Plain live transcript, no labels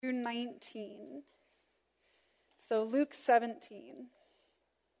through 19. So Luke 17.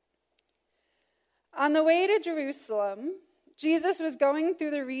 On the way to Jerusalem, Jesus was going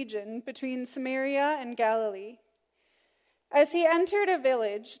through the region between Samaria and Galilee. As he entered a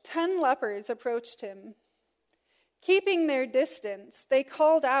village, 10 lepers approached him. Keeping their distance, they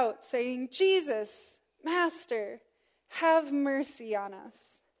called out, saying, "Jesus, Master, have mercy on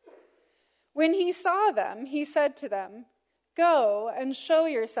us." When he saw them, he said to them, "Go and show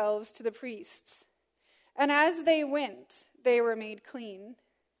yourselves to the priests." And as they went, they were made clean.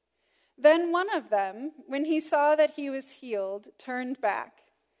 Then one of them, when he saw that he was healed, turned back,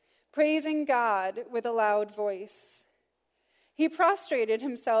 praising God with a loud voice. He prostrated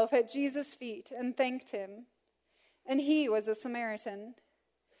himself at Jesus' feet and thanked him. And he was a Samaritan.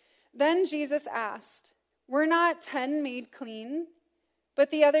 Then Jesus asked, "Were not 10 made clean? But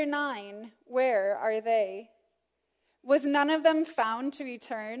the other 9, where are they? Was none of them found to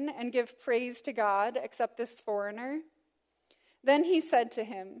return and give praise to God except this foreigner?" Then he said to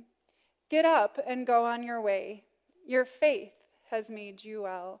him, "Get up and go on your way. Your faith has made you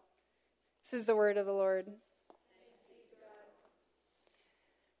well." This is the word of the Lord.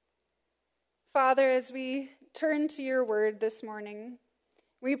 Father, as we turn to your word this morning,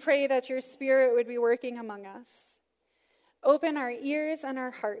 we pray that your Spirit would be working among us. Open our ears and our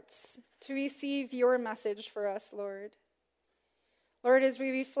hearts to receive your message for us, Lord. Lord, as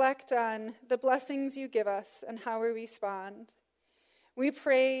we reflect on the blessings you give us and how we respond, we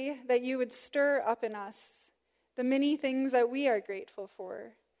pray that you would stir up in us the many things that we are grateful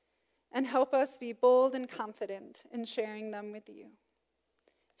for and help us be bold and confident in sharing them with you.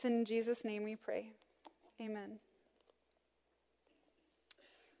 It's in Jesus' name we pray. Amen.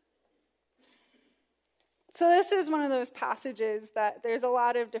 So this is one of those passages that there's a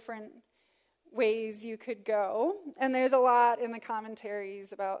lot of different ways you could go, and there's a lot in the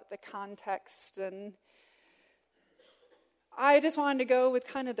commentaries about the context, and I just wanted to go with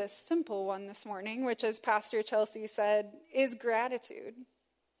kind of the simple one this morning, which, as Pastor Chelsea said, is gratitude.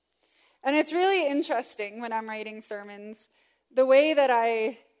 And it's really interesting when I'm writing sermons, the way that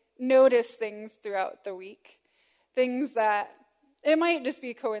I notice things throughout the week. Things that, it might just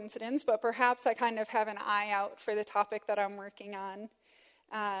be coincidence, but perhaps I kind of have an eye out for the topic that I'm working on.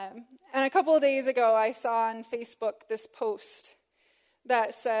 And a couple of days ago, I saw on Facebook this post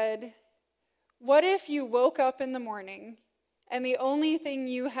that said, "What if you woke up in the morning and the only thing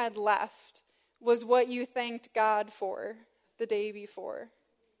you had left was what you thanked God for the day before?"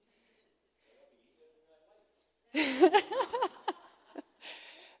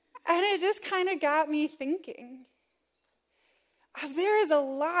 And it just kind of got me thinking, there is a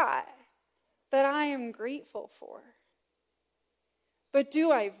lot that I am grateful for, but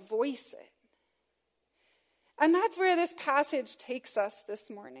do I voice it? And that's where this passage takes us this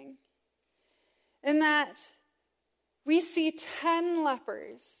morning. In that we see 10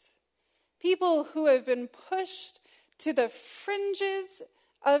 lepers, people who have been pushed to the fringes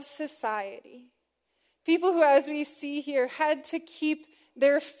of society. People who, as we see here, had to keep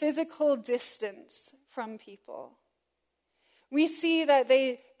their physical distance from people. We see that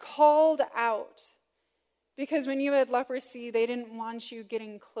they called out because when you had leprosy, they didn't want you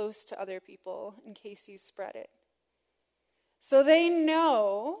getting close to other people in case you spread it. So they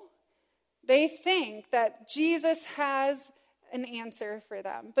think that Jesus has an answer for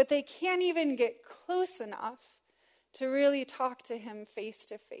them, but they can't even get close enough to really talk to him face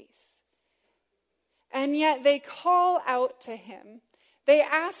to face. And yet they call out to him. They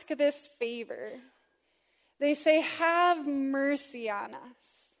ask this favor. They say, "Have mercy on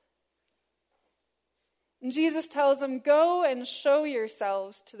us." And Jesus tells them, "Go and show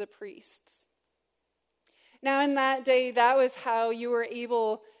yourselves to the priests." Now in that day, that was how you were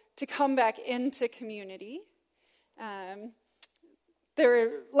able to come back into community.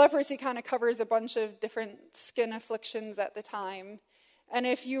 Leprosy kind of covers a bunch of different skin afflictions at the time. And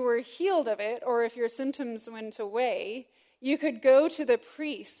if you were healed of it, or if your symptoms went away, you could go to the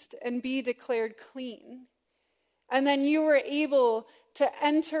priest and be declared clean. And then you were able to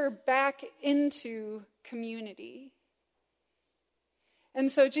enter back into community.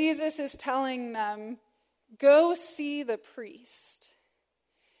 And so Jesus is telling them, go see the priest.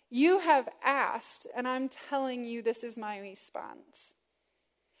 You have asked, and I'm telling you this is my response.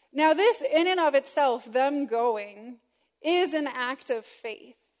 Now this in and of itself, them going, is an act of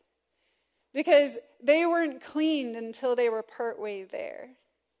faith. Because they weren't cleaned until they were partway there.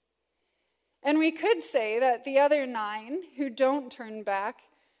 And we could say that the other 9 who don't turn back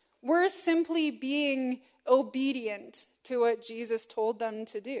were simply being obedient to what Jesus told them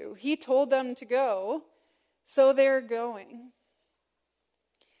to do. He told them to go, so they're going.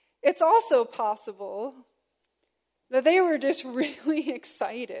 it's also possible that they were just really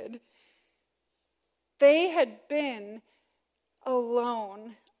excited. They had been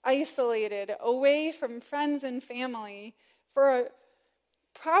alone, isolated, away from friends and family for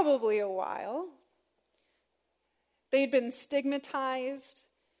probably a while. They'd been stigmatized.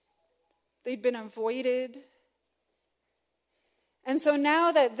 They'd been avoided. And so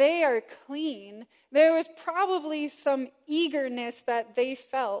now that they are clean, there was probably some eagerness that they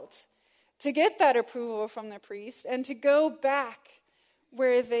felt to get that approval from the priest and to go back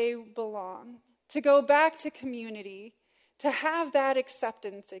where they belong, to go back to community, to have that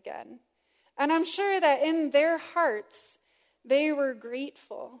acceptance again. And I'm sure that in their hearts, they were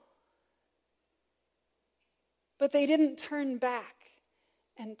grateful. But they didn't turn back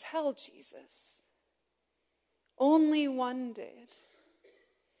and tell Jesus. Only one did.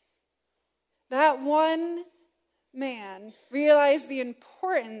 That one man realized the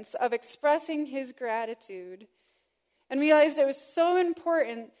importance of expressing his gratitude and realized it was so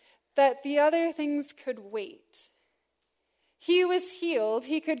important that the other things could wait. He was healed.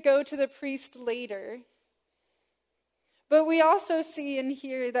 He could go to the priest later. But we also see and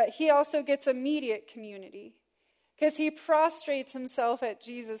hear that he also gets immediate community because he prostrates himself at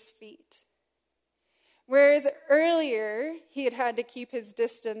Jesus' feet. Whereas earlier he had to keep his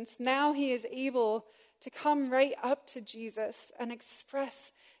distance, now he is able to come right up to Jesus and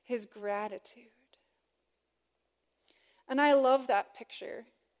express his gratitude. And I love that picture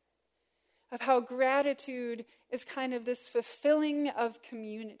of how gratitude is kind of this fulfilling of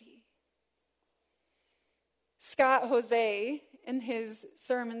community. Scott Jose, in his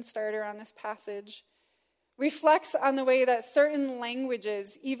sermon starter on this passage, reflects on the way that certain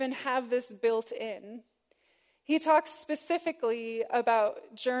languages even have this built in. He talks specifically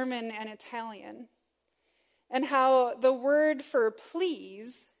about German and Italian and how the word for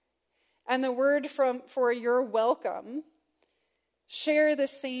please and the word for you're welcome share the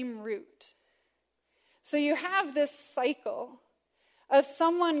same root. So you have this cycle of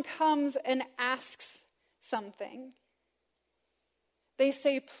someone comes and asks something. They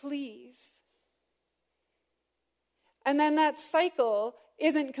say please. And then that cycle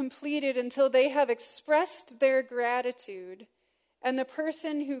isn't completed until they have expressed their gratitude and the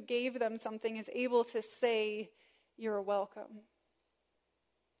person who gave them something is able to say, you're welcome.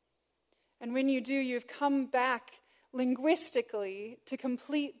 And when you do, you've come back linguistically to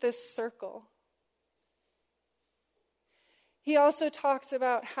complete this circle. He also talks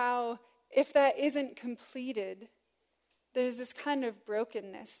about how if that isn't completed, there's this kind of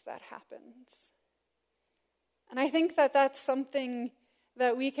brokenness that happens. And I think that that's something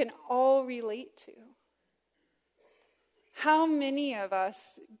that we can all relate to. How many of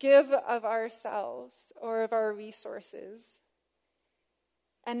us give of ourselves or of our resources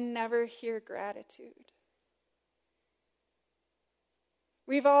and never hear gratitude?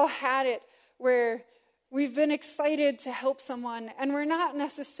 We've all had it where we've been excited to help someone and we're not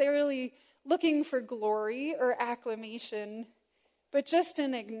necessarily looking for glory or acclamation, but just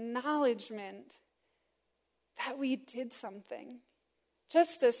an acknowledgement that we did something.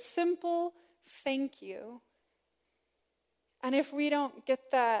 Just a simple thank you. And if we don't get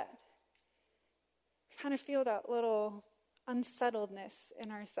that, we kind of feel that little unsettledness in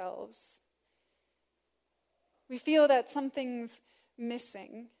ourselves. We feel that something's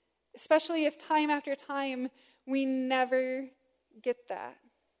missing, especially if time after time we never get that.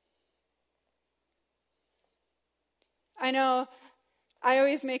 I know I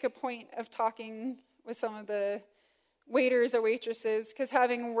always make a point of talking with some of the waiters or waitresses because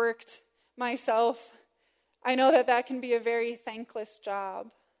having worked myself, I know that that can be a very thankless job.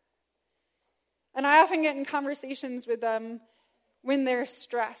 And I often get in conversations with them when they're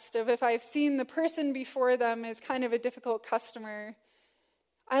stressed, of if I've seen the person before them as kind of a difficult customer,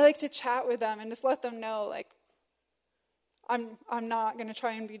 I like to chat with them and just let them know, like, I'm not going to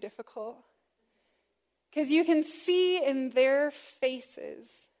try and be difficult. Because you can see in their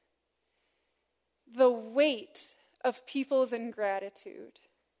faces the weight of people's ingratitude.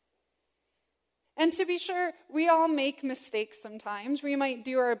 And to be sure, we all make mistakes sometimes. We might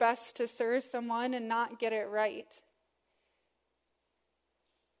do our best to serve someone and not get it right.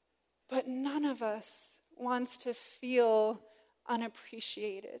 But none of us wants to feel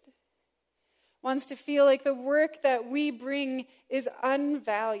unappreciated, wants to feel like the work that we bring is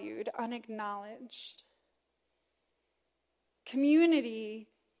unvalued, unacknowledged. Community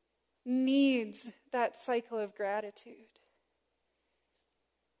needs that cycle of gratitude.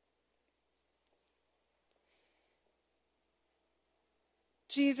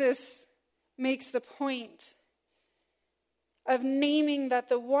 Jesus makes the point of naming that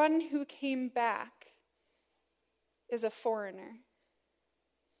the one who came back is a foreigner.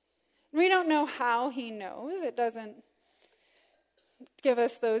 We don't know how he knows. It doesn't give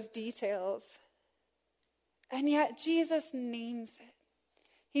us those details. And yet Jesus names it.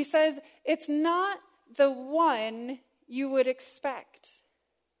 He says, it's not the one you would expect.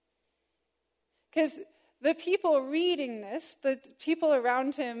 Because the people reading this, the people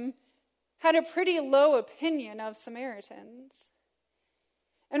around him, had a pretty low opinion of Samaritans.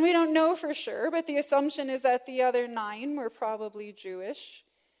 And we don't know for sure, but the assumption is that the other 9 were probably Jewish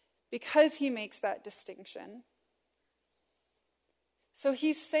because he makes that distinction. So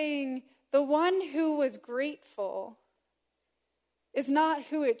he's saying the one who was grateful is not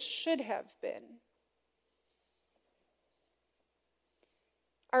who it should have been.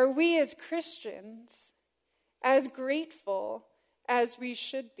 Are we as Christians as grateful as we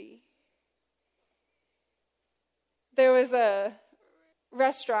should be? There was a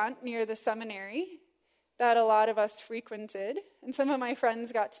restaurant near the seminary that a lot of us frequented, and some of my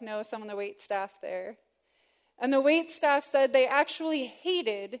friends got to know some of the wait staff there. And the wait staff said they actually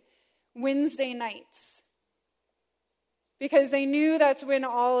hated Wednesday nights because they knew that's when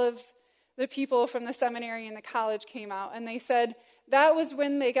all of the people from the seminary and the college came out, and they said that was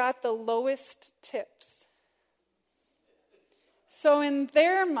when they got the lowest tips. So in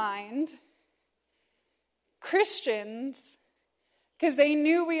their mind, Christians, because they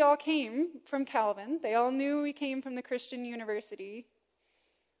knew we all came from Calvin, they all knew we came from the Christian university,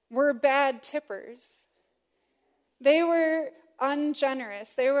 were bad tippers. They were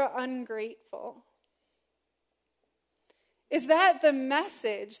ungenerous. They were ungrateful. Is that the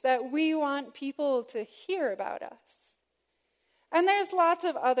message that we want people to hear about us? And there's lots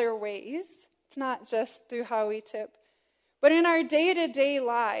of other ways. It's not just through how we tip. But in our day-to-day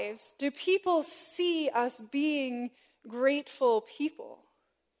lives, do people see us being grateful people?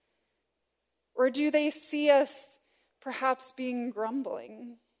 Or do they see us perhaps being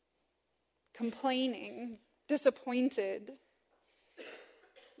grumbling, complaining, disappointed?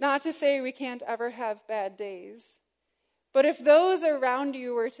 Not to say we can't ever have bad days, but if those around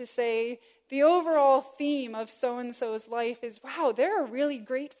you were to say, the overall theme of so-and-so's life is, wow, they're a really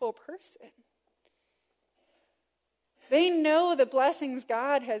grateful person. They know the blessings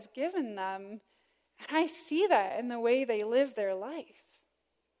God has given them, and I see that in the way they live their life.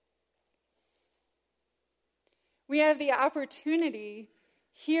 We have the opportunity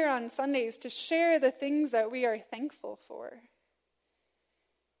here on Sundays to share the things that we are thankful for.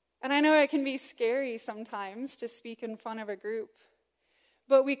 And I know it can be scary sometimes to speak in front of a group,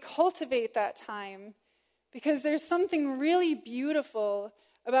 but we cultivate that time because there's something really beautiful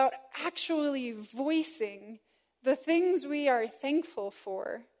about actually voicing the things we are thankful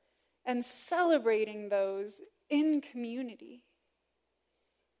for and celebrating those in community.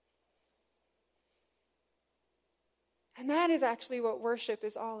 And that is actually what worship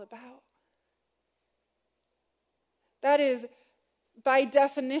is all about. That is, by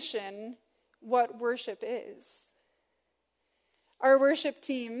definition, what worship is. Our worship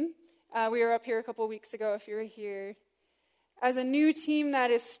team, we were up here a couple weeks ago if you were here, as a new team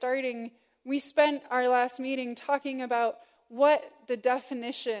that is starting, we spent our last meeting talking about what the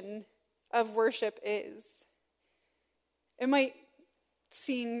definition of worship is. It might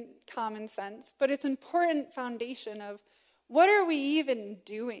seem common sense, but it's an important foundation of what are we even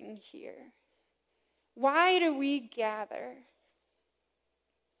doing here? Why do we gather?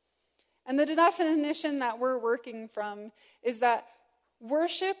 And the definition that we're working from is that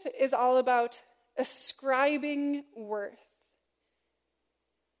worship is all about ascribing worth,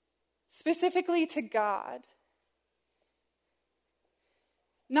 specifically to God.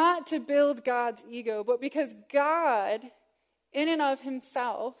 Not to build God's ego, but because God, in and of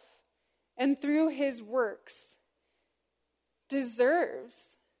himself, and through his works, deserves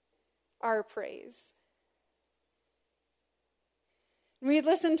our praise. We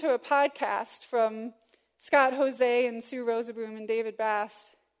listened to a podcast from Scott Jose and Sue Rosaboom and David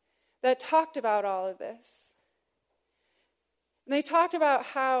Bass that talked about all of this. And they talked about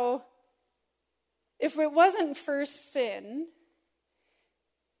how if it wasn't for sin,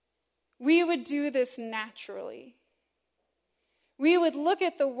 we would do this naturally. We would look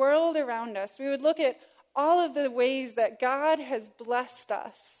at the world around us. We would look at all of the ways that God has blessed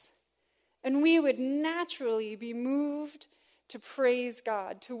us. And we would naturally be moved to praise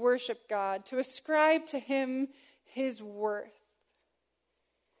God, to worship God, to ascribe to him his worth,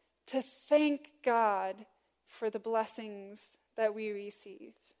 to thank God for the blessings that we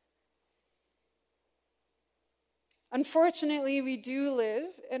receive. Unfortunately, we do live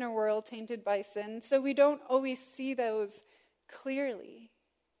in a world tainted by sin, so we don't always see those clearly.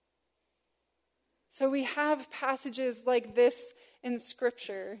 So we have passages like this in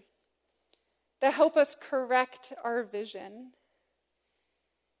Scripture that help us correct our vision.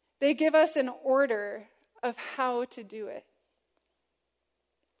 They give us an order of how to do it.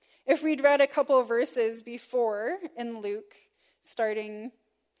 If we'd read a couple of verses before in Luke, starting,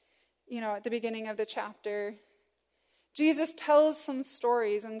 at the beginning of the chapter, Jesus tells some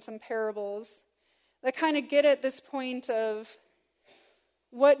stories and some parables that kind of get at this point of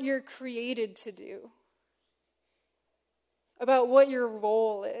what you're created to do, about what your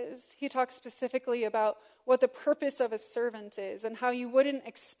role is. He talks specifically about what the purpose of a servant is and how you wouldn't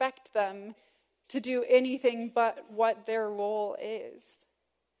expect them to do anything but what their role is.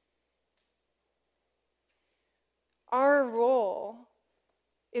 Our role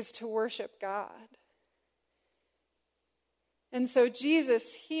is to worship God. And so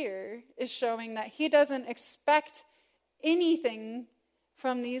Jesus here is showing that he doesn't expect anything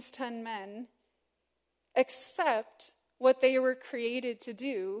from these 10 men except what they were created to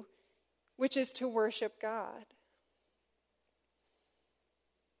do, which is to worship God.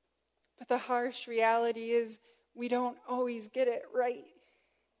 But the harsh reality is we don't always get it right.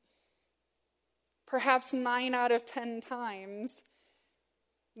 Perhaps 9 out of 10 times,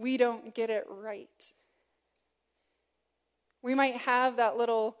 we don't get it right. We might have that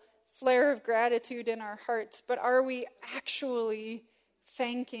little flare of gratitude in our hearts, but are we actually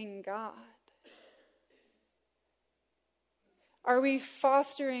thanking God? Are we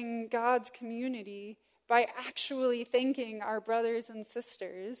fostering God's community by actually thanking our brothers and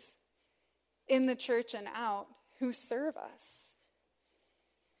sisters in the church and out who serve us?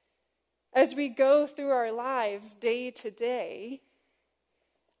 As we go through our lives day to day,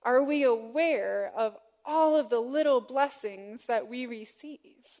 are we aware of all of the little blessings that we receive?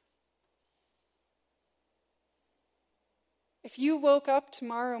 If you woke up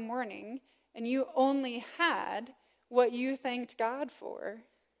tomorrow morning and you only had what you thanked God for,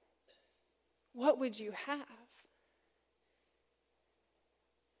 what would you have?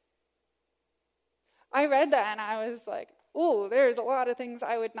 I read that and I was like, oh, there's a lot of things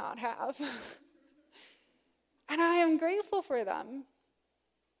I would not have. And I am grateful for them.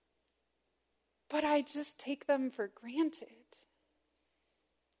 But I just take them for granted.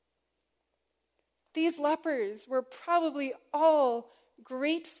 These lepers were probably all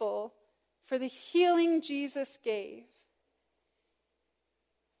grateful for the healing Jesus gave.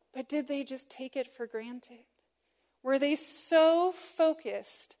 But did they just take it for granted? Were they so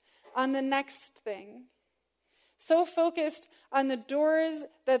focused on the next thing, so focused on the doors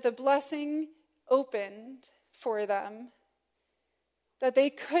that the blessing opened for them, that they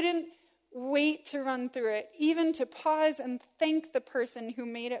couldn't wait to run through it, even to pause and thank the person who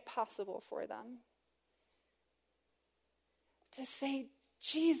made it possible for them? To say,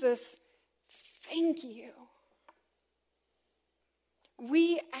 Jesus, thank you.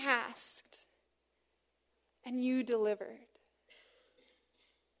 We asked, and you delivered.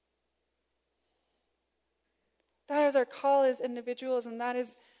 That is our call as individuals, and that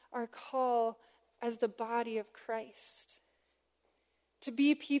is our call as the body of Christ. To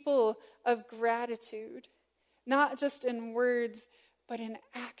be people of gratitude, not just in words, but in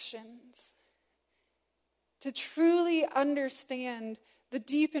actions. To truly understand the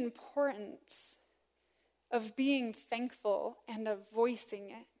deep importance of being thankful and of voicing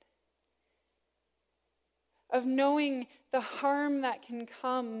it. Of knowing the harm that can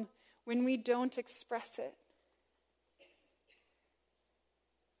come when we don't express it.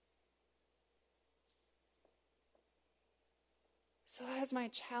 So that is my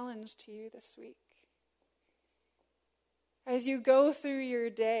challenge to you this week. As you go through your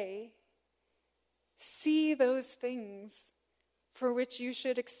day, see those things for which you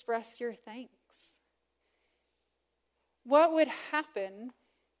should express your thanks. What would happen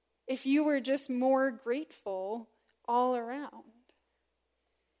if you were just more grateful all around?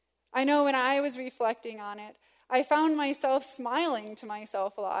 I know when I was reflecting on it, I found myself smiling to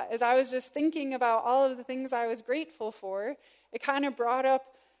myself a lot. As I was just thinking about all of the things I was grateful for, it kind of brought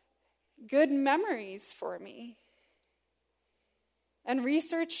up good memories for me. And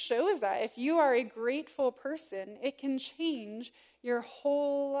research shows that if you are a grateful person, it can change your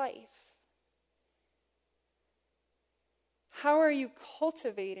whole life. How are you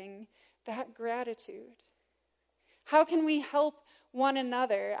cultivating that gratitude? How can we help one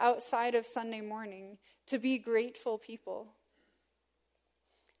another outside of Sunday morning to be grateful people?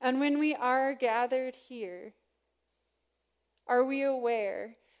 And when we are gathered here, are we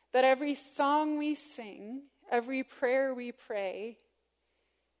aware that every song we sing, every prayer we pray,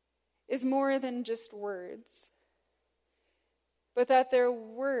 is more than just words? but that they're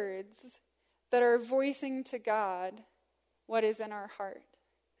words that are voicing to God what is in our heart.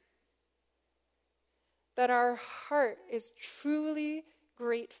 That our heart is truly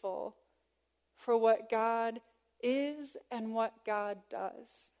grateful for what God is and what God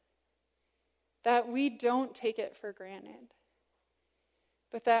does. That we don't take it for granted,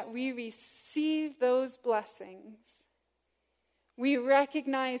 but that we receive those blessings. We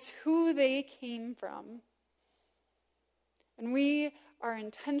recognize who they came from. And we are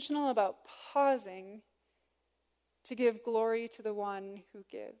intentional about pausing to give glory to the one who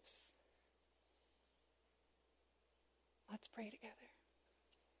gives. Let's pray together.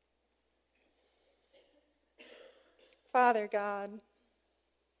 Father God,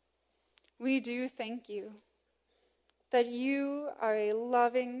 we do thank you that you are a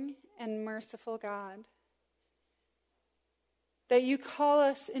loving and merciful God, that you call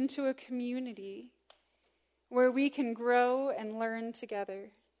us into a community where we can grow and learn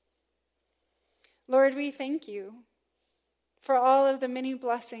together. Lord, we thank you for all of the many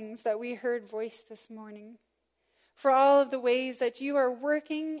blessings that we heard voiced this morning, for all of the ways that you are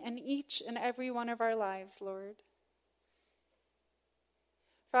working in each and every one of our lives, Lord.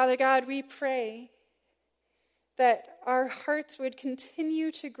 Father God, we pray that our hearts would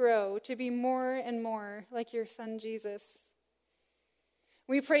continue to grow to be more and more like your Son, Jesus.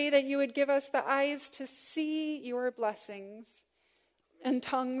 We pray that you would give us the eyes to see your blessings and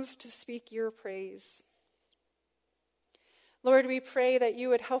tongues to speak your praise. Lord, we pray that you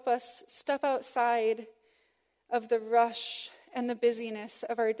would help us step outside of the rush and the busyness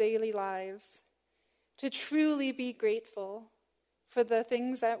of our daily lives to truly be grateful for the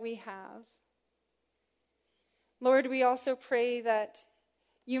things that we have. Lord, we also pray that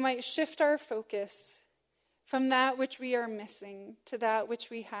you might shift our focus from that which we are missing to that which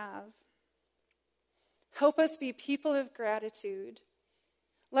we have. Help us be people of gratitude.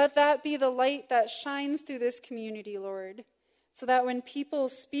 Let that be the light that shines through this community, Lord, so that when people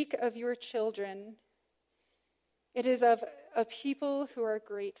speak of your children, it is of a people who are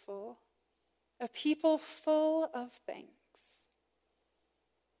grateful, a people full of thanks.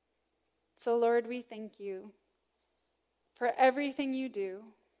 So, Lord, we thank you for everything you do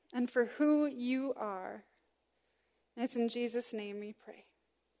and for who you are. And it's in Jesus' name we pray.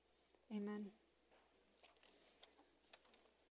 Amen.